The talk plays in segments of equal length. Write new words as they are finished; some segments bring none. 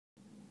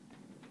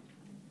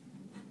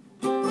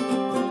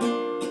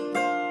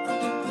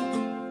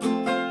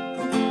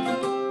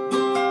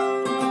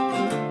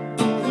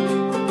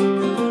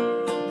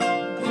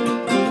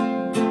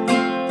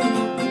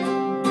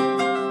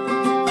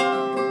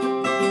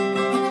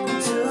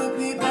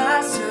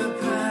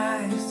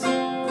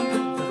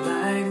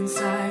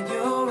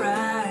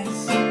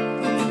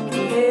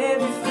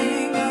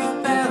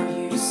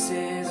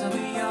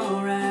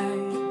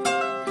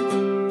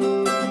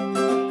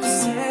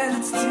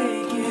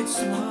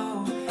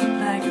slow,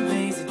 like a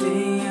lazy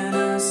day on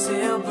a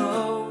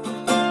sailboat.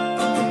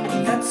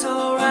 That's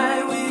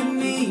alright with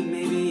me,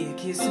 maybe a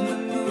kiss in the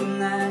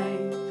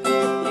moonlight.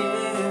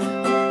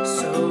 Yeah,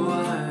 so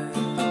what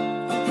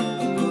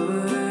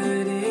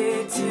would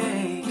it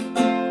take?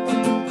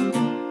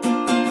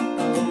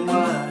 Oh,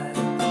 what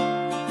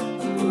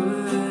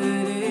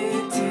would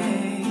it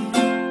take?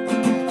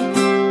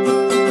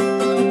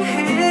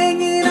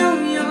 Hanging on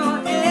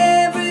your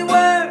every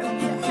word,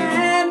 you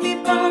had me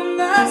from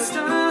the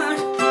start.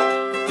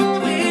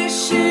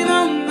 Wishing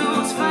on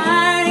those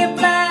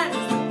fireflies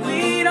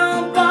we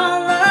don't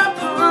fall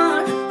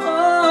apart.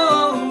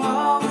 Oh,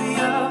 all we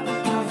are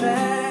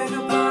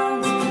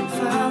vagabonds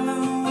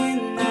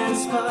following that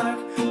spark.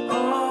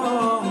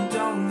 Oh,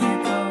 don't let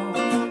go,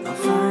 I'll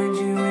find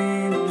you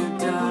in the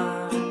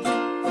dark.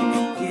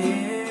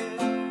 Yeah.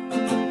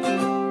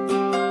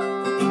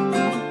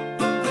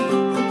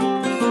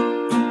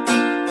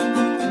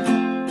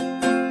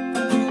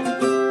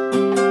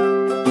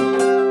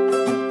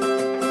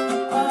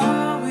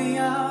 All we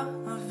are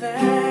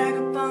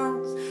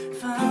vagabonds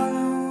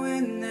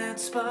following that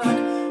spark.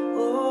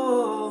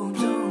 Oh,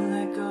 don't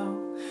let go,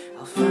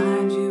 I'll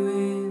find you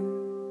in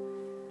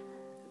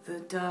the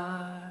dark.